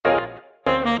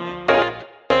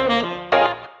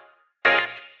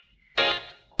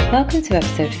Welcome to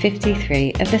episode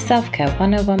 53 of the Self-Care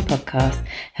 101 podcast,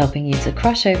 helping you to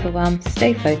crush overwhelm,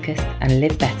 stay focused and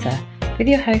live better, with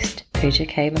your host, Pooja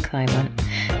K. McClymont.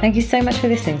 Thank you so much for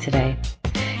listening today.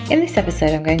 In this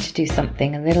episode, I'm going to do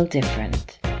something a little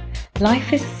different.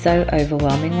 Life is so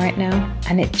overwhelming right now,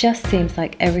 and it just seems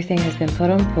like everything has been put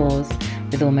on pause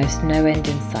with almost no end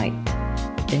in sight.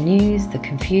 The news, the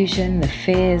confusion, the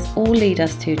fears all lead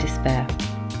us to despair.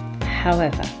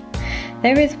 However,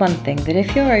 there is one thing that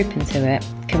if you're open to it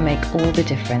can make all the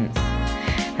difference,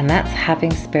 and that's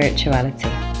having spirituality.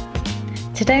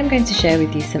 Today I'm going to share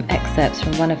with you some excerpts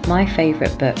from one of my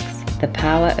favourite books, The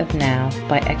Power of Now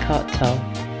by Eckhart Tolle.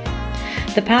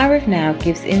 The Power of Now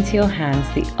gives into your hands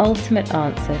the ultimate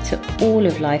answer to all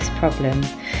of life's problems,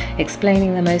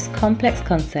 explaining the most complex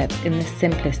concepts in the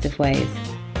simplest of ways.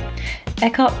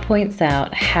 Eckhart points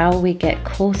out how we get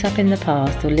caught up in the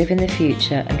past or live in the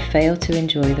future and fail to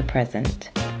enjoy the present.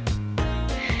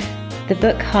 The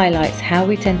book highlights how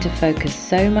we tend to focus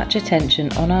so much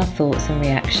attention on our thoughts and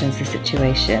reactions to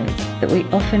situations that we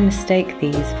often mistake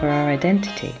these for our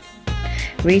identity.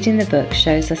 Reading the book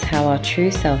shows us how our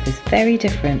true self is very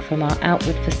different from our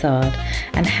outward facade,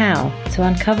 and how, to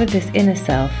uncover this inner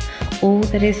self, all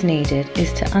that is needed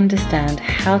is to understand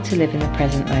how to live in the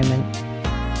present moment.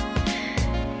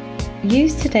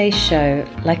 Use today's show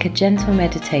like a gentle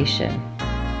meditation.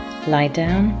 Lie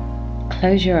down,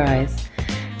 close your eyes,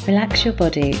 relax your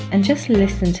body and just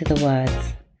listen to the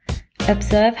words.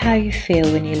 Observe how you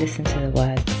feel when you listen to the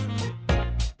words.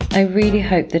 I really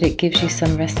hope that it gives you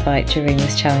some respite during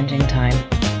this challenging time.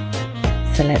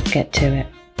 So let's get to it.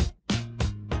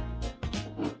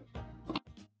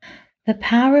 The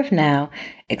Power of Now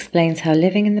explains how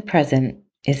living in the present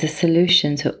is a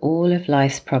solution to all of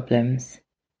life's problems.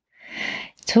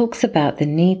 It talks about the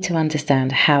need to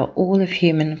understand how all of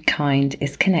humankind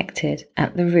is connected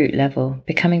at the root level,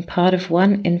 becoming part of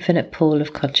one infinite pool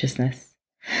of consciousness.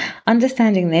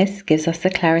 Understanding this gives us the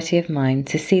clarity of mind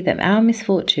to see that our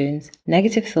misfortunes,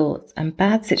 negative thoughts, and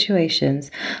bad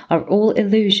situations are all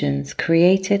illusions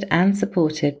created and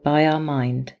supported by our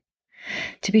mind.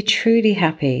 To be truly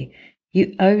happy,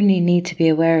 you only need to be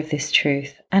aware of this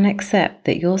truth and accept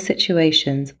that your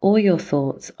situations or your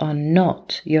thoughts are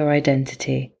not your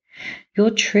identity. Your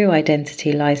true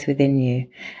identity lies within you,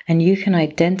 and you can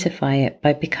identify it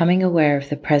by becoming aware of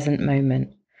the present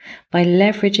moment. By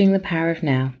leveraging the power of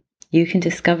now, you can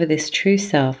discover this true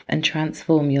self and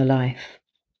transform your life.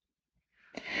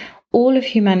 All of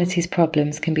humanity's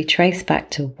problems can be traced back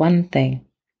to one thing: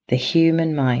 the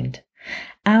human mind.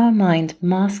 Our mind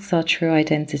masks our true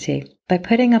identity by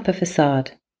putting up a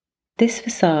facade. This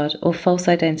facade, or false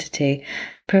identity,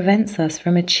 prevents us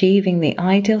from achieving the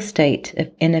ideal state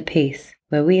of inner peace,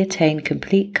 where we attain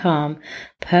complete calm,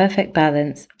 perfect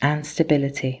balance, and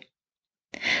stability.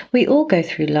 We all go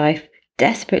through life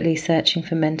desperately searching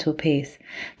for mental peace,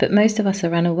 but most of us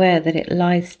are unaware that it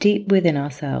lies deep within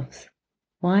ourselves.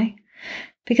 Why?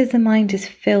 Because the mind is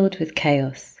filled with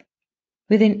chaos.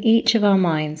 Within each of our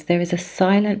minds there is a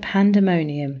silent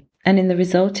pandemonium, and in the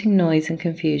resulting noise and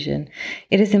confusion,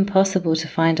 it is impossible to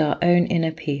find our own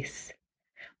inner peace.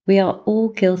 We are all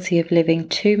guilty of living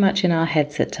too much in our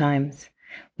heads at times.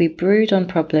 We brood on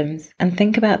problems and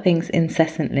think about things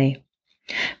incessantly.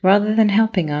 Rather than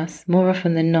helping us, more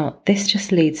often than not, this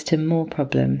just leads to more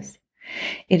problems.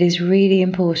 It is really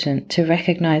important to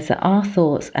recognize that our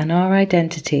thoughts and our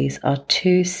identities are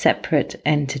two separate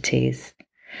entities.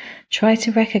 Try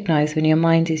to recognize when your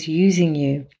mind is using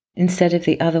you instead of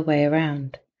the other way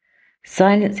around.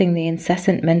 Silencing the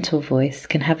incessant mental voice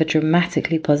can have a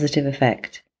dramatically positive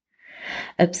effect.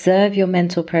 Observe your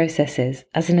mental processes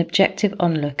as an objective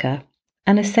onlooker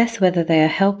and assess whether they are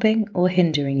helping or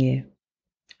hindering you.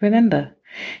 Remember,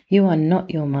 you are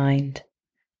not your mind.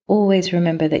 Always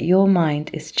remember that your mind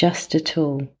is just a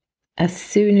tool. As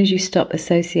soon as you stop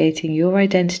associating your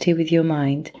identity with your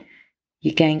mind,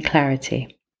 you gain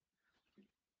clarity.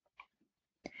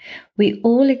 We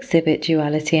all exhibit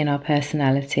duality in our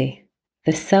personality.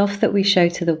 The self that we show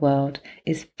to the world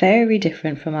is very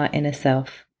different from our inner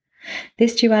self.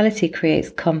 This duality creates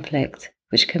conflict,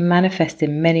 which can manifest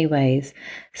in many ways,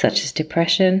 such as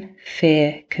depression,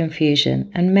 fear,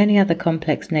 confusion, and many other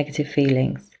complex negative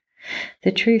feelings.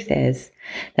 The truth is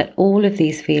that all of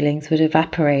these feelings would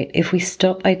evaporate if we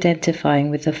stop identifying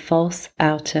with the false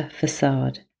outer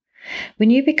facade.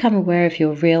 When you become aware of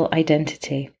your real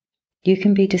identity, you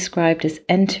can be described as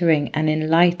entering an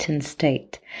enlightened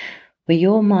state where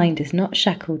your mind is not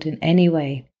shackled in any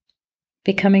way.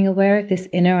 Becoming aware of this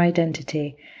inner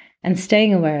identity and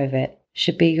staying aware of it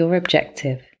should be your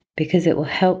objective, because it will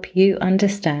help you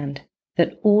understand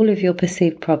that all of your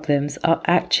perceived problems are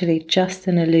actually just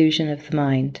an illusion of the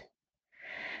mind.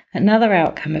 Another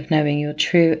outcome of knowing your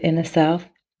true inner self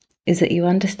is that you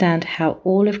understand how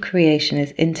all of creation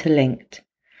is interlinked.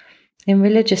 In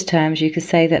religious terms, you could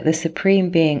say that the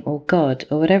Supreme Being, or God,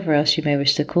 or whatever else you may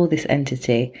wish to call this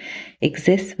entity,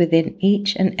 exists within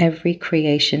each and every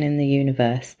creation in the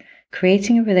universe,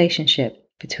 creating a relationship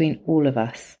between all of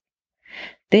us.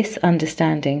 This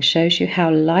understanding shows you how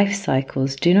life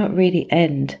cycles do not really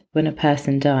end when a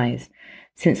person dies,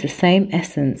 since the same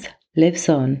essence lives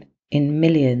on in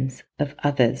millions of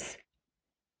others.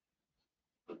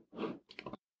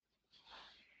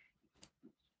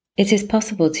 It is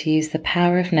possible to use the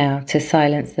power of now to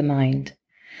silence the mind.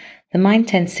 The mind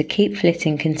tends to keep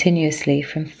flitting continuously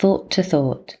from thought to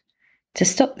thought. To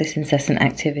stop this incessant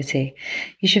activity,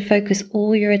 you should focus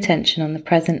all your attention on the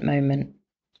present moment.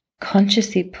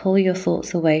 Consciously pull your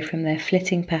thoughts away from their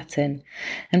flitting pattern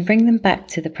and bring them back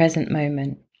to the present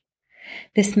moment.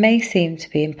 This may seem to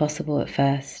be impossible at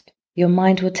first. Your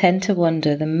mind will tend to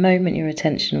wander the moment your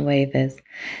attention wavers,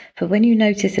 but when you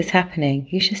notice this happening,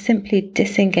 you should simply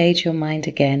disengage your mind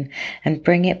again and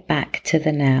bring it back to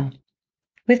the now.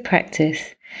 With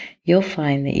practice, you'll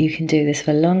find that you can do this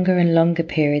for longer and longer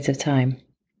periods of time.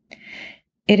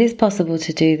 It is possible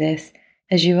to do this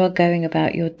as you are going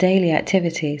about your daily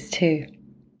activities too.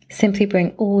 Simply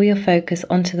bring all your focus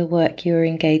onto the work you are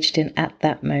engaged in at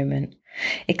that moment.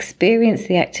 Experience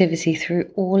the activity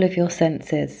through all of your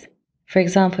senses. For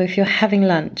example, if you're having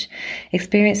lunch,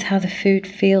 experience how the food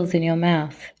feels in your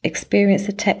mouth. Experience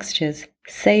the textures.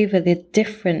 Savor the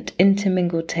different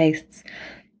intermingled tastes.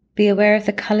 Be aware of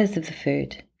the colors of the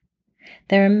food.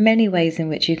 There are many ways in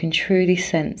which you can truly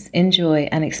sense, enjoy,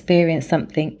 and experience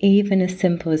something even as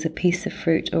simple as a piece of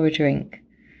fruit or a drink.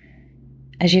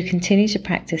 As you continue to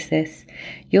practice this,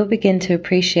 you'll begin to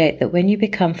appreciate that when you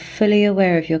become fully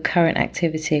aware of your current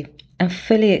activity and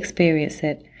fully experience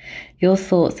it, your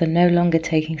thoughts are no longer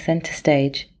taking center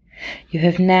stage. You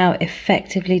have now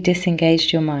effectively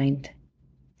disengaged your mind.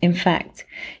 In fact,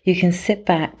 you can sit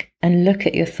back and look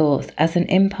at your thoughts as an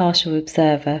impartial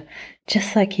observer,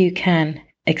 just like you can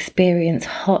experience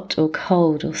hot or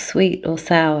cold or sweet or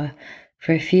sour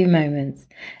for a few moments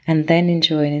and then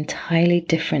enjoy an entirely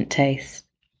different taste.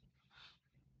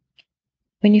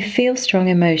 When you feel strong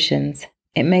emotions,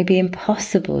 it may be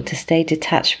impossible to stay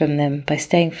detached from them by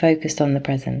staying focused on the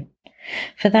present.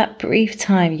 For that brief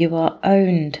time, you are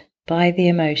owned by the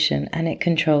emotion and it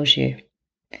controls you.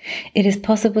 It is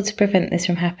possible to prevent this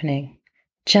from happening.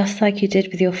 Just like you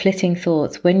did with your flitting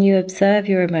thoughts, when you observe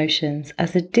your emotions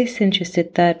as a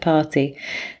disinterested third party,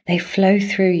 they flow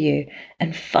through you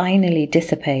and finally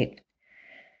dissipate.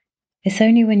 It's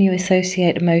only when you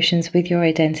associate emotions with your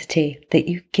identity that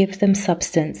you give them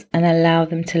substance and allow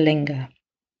them to linger.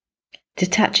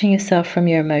 Detaching yourself from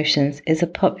your emotions is a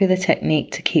popular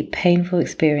technique to keep painful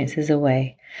experiences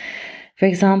away. For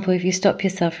example, if you stop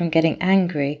yourself from getting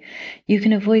angry, you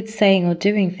can avoid saying or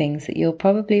doing things that you'll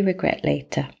probably regret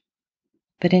later.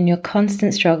 But in your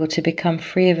constant struggle to become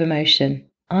free of emotion,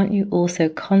 aren't you also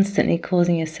constantly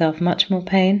causing yourself much more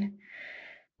pain?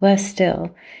 Worse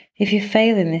still, if you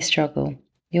fail in this struggle,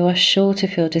 you are sure to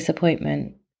feel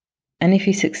disappointment. And if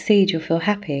you succeed, you'll feel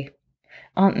happy.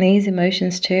 Aren't these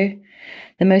emotions too?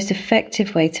 The most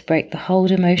effective way to break the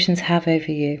hold emotions have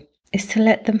over you is to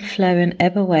let them flow and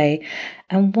ebb away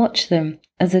and watch them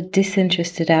as a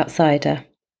disinterested outsider.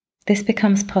 This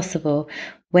becomes possible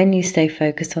when you stay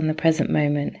focused on the present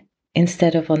moment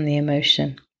instead of on the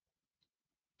emotion.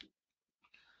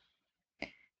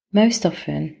 Most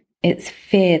often, it's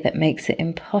fear that makes it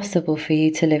impossible for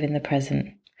you to live in the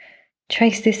present.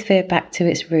 Trace this fear back to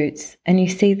its roots, and you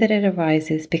see that it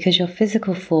arises because your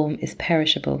physical form is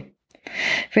perishable.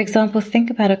 For example, think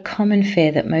about a common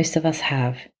fear that most of us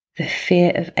have, the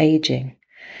fear of aging.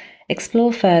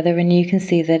 Explore further and you can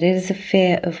see that it is a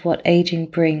fear of what aging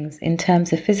brings in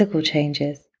terms of physical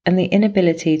changes and the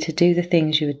inability to do the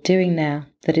things you are doing now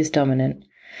that is dominant.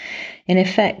 In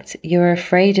effect, you are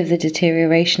afraid of the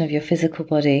deterioration of your physical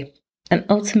body and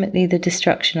ultimately the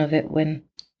destruction of it when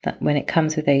it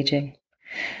comes with aging.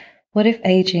 What if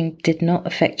aging did not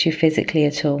affect you physically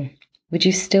at all? Would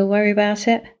you still worry about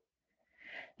it?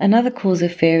 Another cause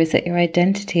of fear is that your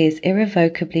identity is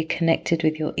irrevocably connected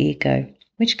with your ego,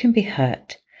 which can be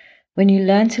hurt. When you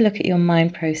learn to look at your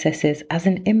mind processes as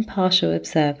an impartial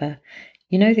observer,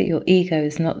 you know that your ego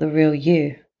is not the real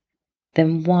you.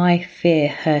 Then why fear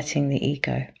hurting the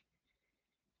ego?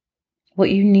 What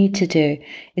you need to do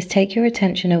is take your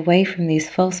attention away from these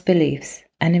false beliefs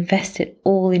and invest it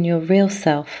all in your real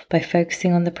self by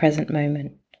focusing on the present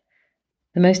moment.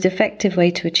 The most effective way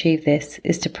to achieve this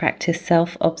is to practice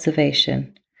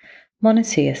self-observation.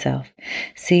 Monitor yourself.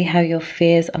 See how your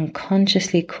fears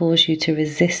unconsciously cause you to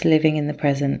resist living in the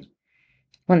present.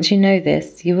 Once you know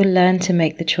this, you will learn to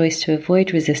make the choice to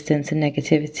avoid resistance and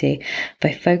negativity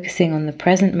by focusing on the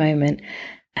present moment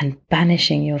and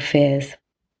banishing your fears.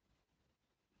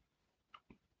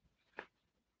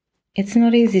 It's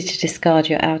not easy to discard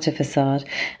your outer facade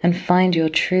and find your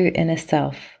true inner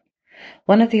self.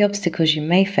 One of the obstacles you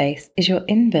may face is your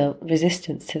inbuilt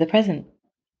resistance to the present.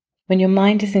 When your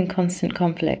mind is in constant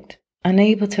conflict,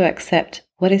 unable to accept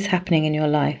what is happening in your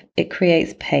life, it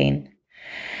creates pain.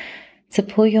 To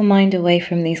pull your mind away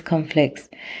from these conflicts,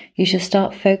 you should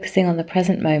start focusing on the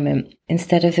present moment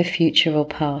instead of the future or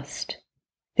past.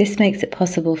 This makes it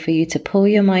possible for you to pull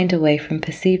your mind away from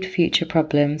perceived future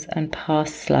problems and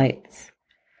past slights.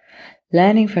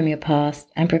 Learning from your past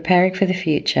and preparing for the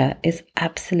future is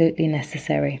absolutely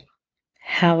necessary.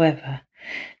 However,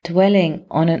 dwelling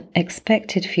on an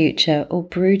expected future or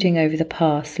brooding over the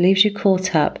past leaves you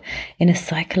caught up in a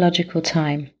psychological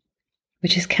time,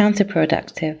 which is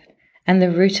counterproductive and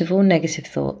the root of all negative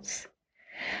thoughts.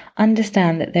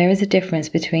 Understand that there is a difference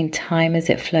between time as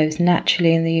it flows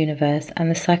naturally in the universe and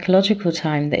the psychological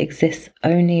time that exists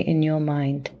only in your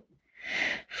mind.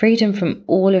 Freedom from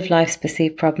all of life's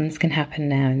perceived problems can happen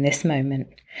now in this moment.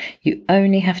 You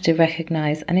only have to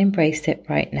recognize and embrace it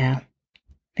right now.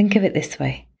 Think of it this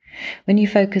way. When you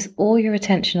focus all your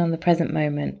attention on the present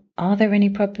moment, are there any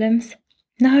problems?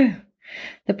 No.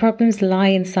 The problems lie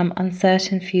in some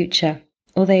uncertain future,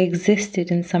 or they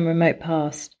existed in some remote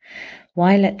past.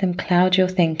 Why let them cloud your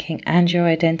thinking and your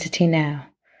identity now?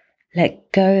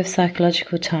 Let go of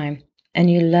psychological time,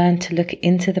 and you learn to look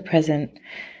into the present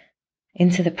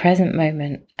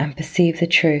moment, and perceive the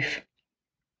truth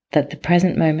that the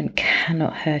present moment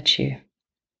cannot hurt you.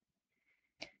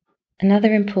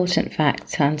 Another important fact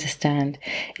to understand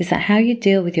is that how you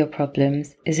deal with your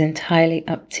problems is entirely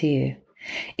up to you.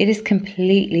 It is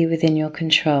completely within your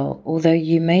control, although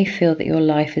you may feel that your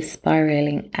life is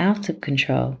spiraling out of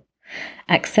control.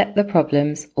 Accept the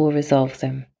problems or resolve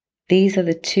them. These are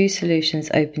the two solutions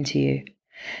open to you.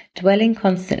 Dwelling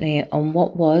constantly on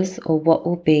what was or what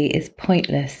will be is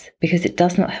pointless because it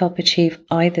does not help achieve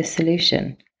either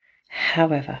solution.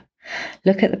 However,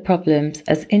 look at the problems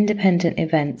as independent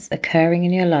events occurring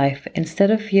in your life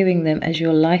instead of viewing them as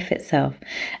your life itself,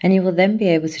 and you will then be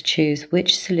able to choose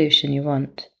which solution you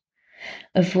want.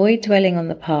 Avoid dwelling on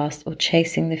the past or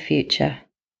chasing the future.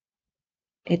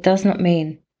 It does not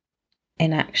mean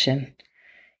inaction.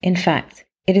 In fact,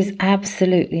 it is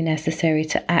absolutely necessary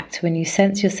to act when you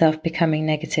sense yourself becoming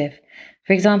negative.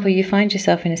 For example, you find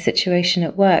yourself in a situation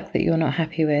at work that you're not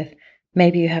happy with.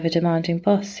 Maybe you have a demanding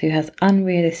boss who has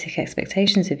unrealistic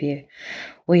expectations of you,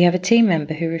 or you have a team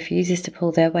member who refuses to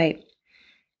pull their weight.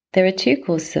 There are two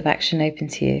courses of action open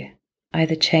to you.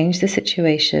 Either change the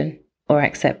situation or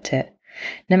accept it.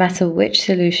 No matter which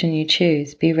solution you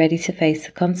choose, be ready to face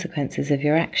the consequences of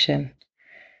your action.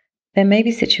 There may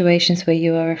be situations where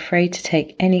you are afraid to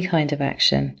take any kind of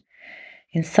action.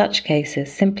 In such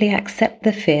cases, simply accept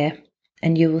the fear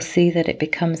and you will see that it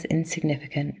becomes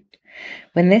insignificant.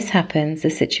 When this happens, the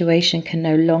situation can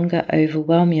no longer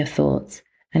overwhelm your thoughts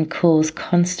and cause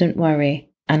constant worry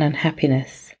and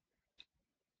unhappiness.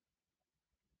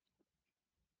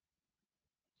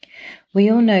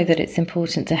 We all know that it's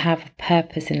important to have a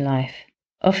purpose in life.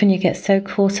 Often you get so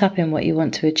caught up in what you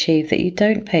want to achieve that you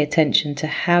don't pay attention to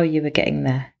how you are getting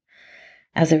there.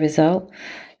 As a result,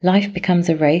 life becomes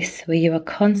a race where you are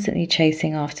constantly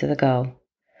chasing after the goal.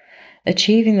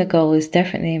 Achieving the goal is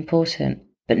definitely important,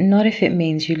 but not if it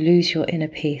means you lose your inner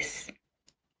peace.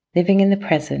 Living in the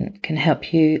present can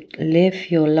help you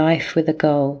live your life with a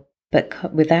goal,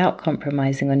 but without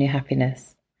compromising on your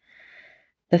happiness.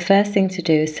 The first thing to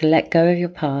do is to let go of your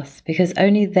past, because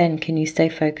only then can you stay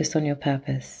focused on your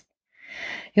purpose.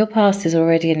 Your past is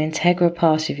already an integral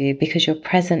part of you because your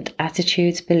present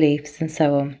attitudes, beliefs, and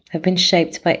so on have been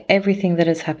shaped by everything that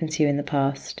has happened to you in the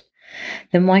past.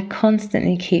 Then why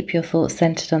constantly keep your thoughts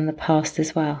centered on the past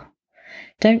as well?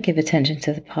 Don't give attention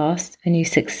to the past, and you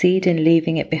succeed in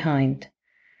leaving it behind.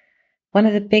 One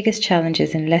of the biggest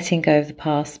challenges in letting go of the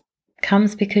past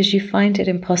comes because you find it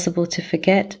impossible to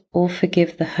forget or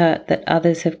forgive the hurt that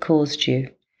others have caused you.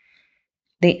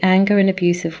 The anger and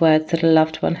abusive words that a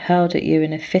loved one hurled at you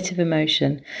in a fit of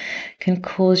emotion can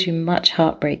cause you much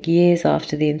heartbreak years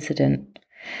after the incident.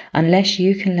 Unless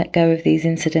you can let go of these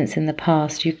incidents in the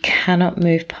past, you cannot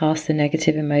move past the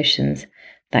negative emotions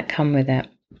that come with it.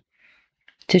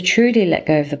 To truly let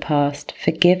go of the past,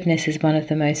 forgiveness is one of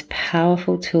the most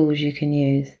powerful tools you can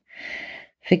use.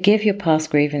 Forgive your past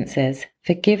grievances.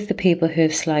 Forgive the people who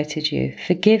have slighted you.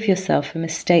 Forgive yourself for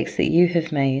mistakes that you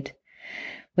have made.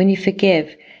 When you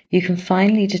forgive, you can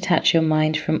finally detach your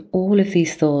mind from all of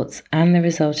these thoughts and the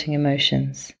resulting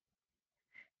emotions.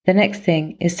 The next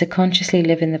thing is to consciously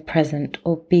live in the present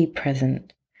or be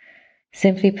present.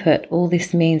 Simply put, all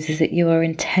this means is that you are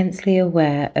intensely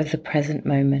aware of the present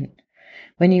moment.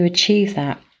 When you achieve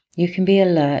that, you can be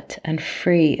alert and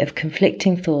free of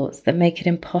conflicting thoughts that make it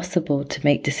impossible to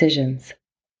make decisions.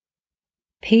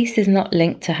 Peace is not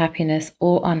linked to happiness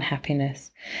or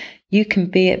unhappiness. You can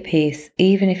be at peace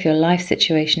even if your life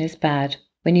situation is bad,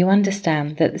 when you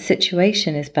understand that the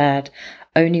situation is bad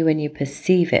only when you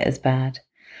perceive it as bad.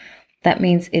 That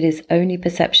means it is only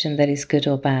perception that is good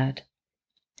or bad.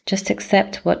 Just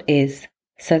accept what is,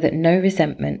 so that no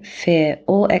resentment, fear,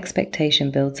 or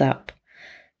expectation builds up.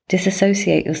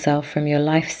 Disassociate yourself from your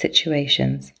life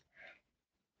situations.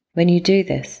 When you do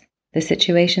this, the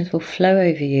situations will flow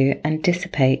over you and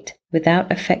dissipate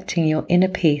without affecting your inner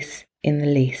peace in the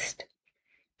least.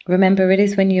 Remember, it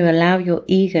is when you allow your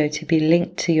ego to be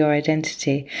linked to your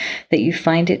identity that you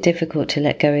find it difficult to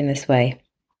let go in this way.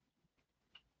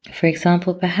 For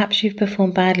example, perhaps you've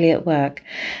performed badly at work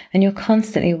and you're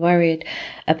constantly worried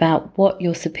about what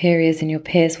your superiors and your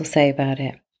peers will say about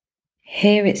it.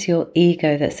 Here it's your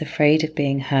ego that's afraid of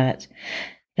being hurt.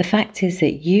 The fact is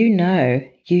that you know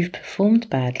you've performed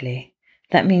badly.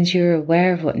 That means you're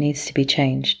aware of what needs to be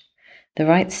changed. The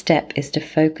right step is to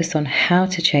focus on how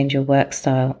to change your work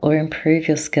style or improve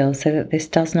your skills so that this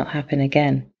does not happen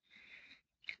again.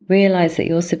 Realize that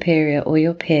your superior or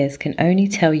your peers can only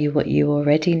tell you what you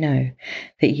already know,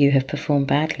 that you have performed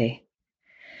badly.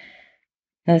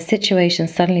 Now the situation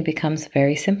suddenly becomes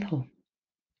very simple.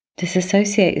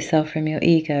 Disassociate yourself from your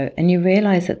ego and you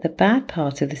realize that the bad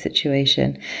part of the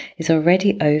situation is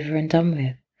already over and done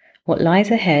with. What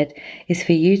lies ahead is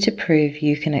for you to prove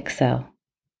you can excel.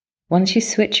 Once you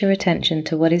switch your attention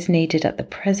to what is needed at the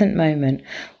present moment,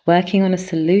 working on a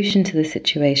solution to the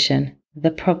situation,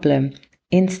 the problem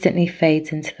instantly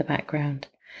fades into the background.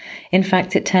 In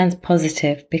fact, it turns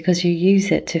positive because you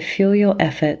use it to fuel your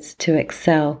efforts to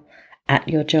excel at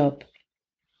your job.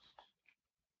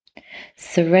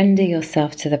 Surrender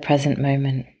yourself to the present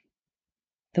moment.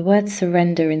 The word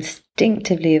surrender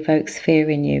instinctively evokes fear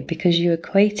in you because you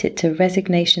equate it to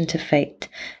resignation to fate,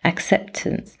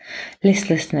 acceptance,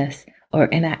 listlessness, or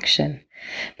inaction.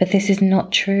 But this is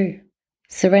not true.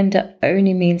 Surrender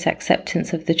only means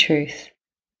acceptance of the truth.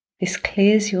 This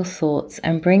clears your thoughts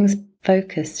and brings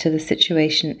focus to the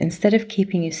situation instead of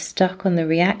keeping you stuck on the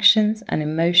reactions and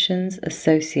emotions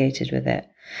associated with it.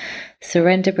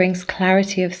 Surrender brings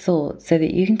clarity of thought so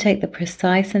that you can take the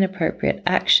precise and appropriate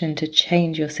action to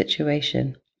change your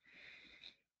situation.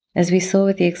 As we saw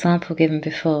with the example given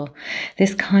before,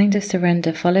 this kind of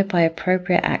surrender followed by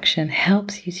appropriate action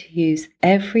helps you to use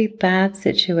every bad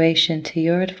situation to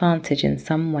your advantage in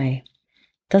some way.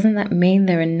 Doesn't that mean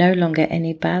there are no longer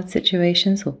any bad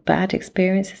situations or bad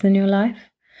experiences in your life?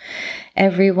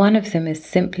 Every one of them is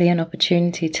simply an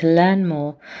opportunity to learn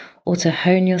more or to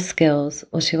hone your skills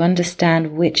or to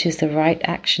understand which is the right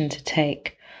action to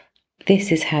take.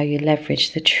 This is how you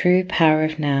leverage the true power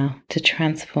of now to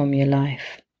transform your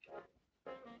life.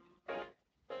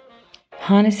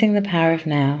 Harnessing the power of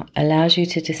now allows you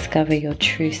to discover your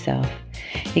true self.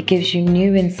 It gives you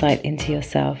new insight into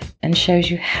yourself and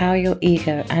shows you how your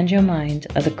ego and your mind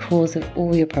are the cause of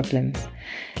all your problems.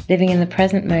 Living in the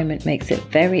present moment makes it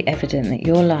very evident that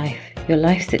your life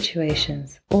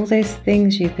situations, all those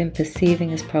things you've been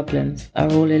perceiving as problems are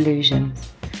all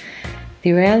illusions.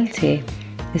 The reality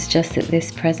is just that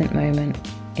this present moment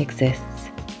exists.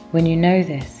 When you know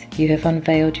this, you have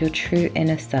unveiled your true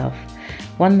inner self,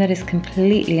 one that is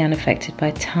completely unaffected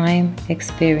by time,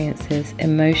 experiences,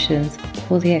 emotions,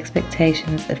 or the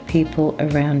expectations of people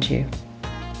around you.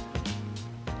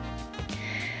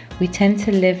 We tend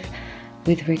to live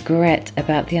with regret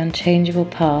about the unchangeable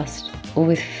past or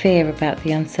with fear about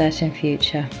the uncertain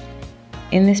future.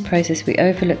 In this process, we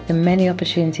overlook the many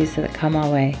opportunities that come our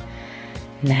way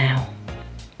now.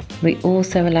 We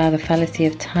also allow the fallacy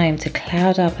of time to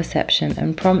cloud our perception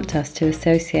and prompt us to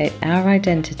associate our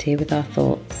identity with our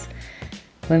thoughts.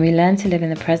 When we learn to live in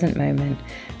the present moment,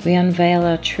 we unveil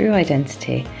our true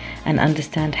identity and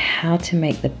understand how to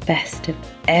make the best of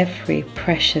every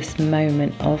precious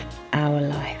moment of our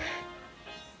life.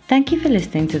 Thank you for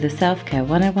listening to the Self-Care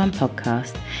 101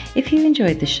 podcast. If you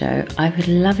enjoyed the show, I would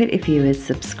love it if you would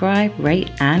subscribe, rate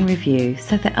and review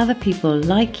so that other people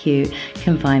like you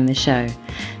can find the show.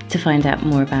 To find out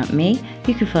more about me,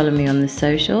 you can follow me on the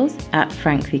socials at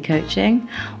Frankly Coaching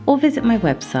or visit my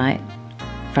website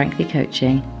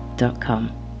franklycoaching.com.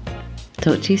 www.thepowerofnow.com.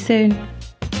 Talk to you soon.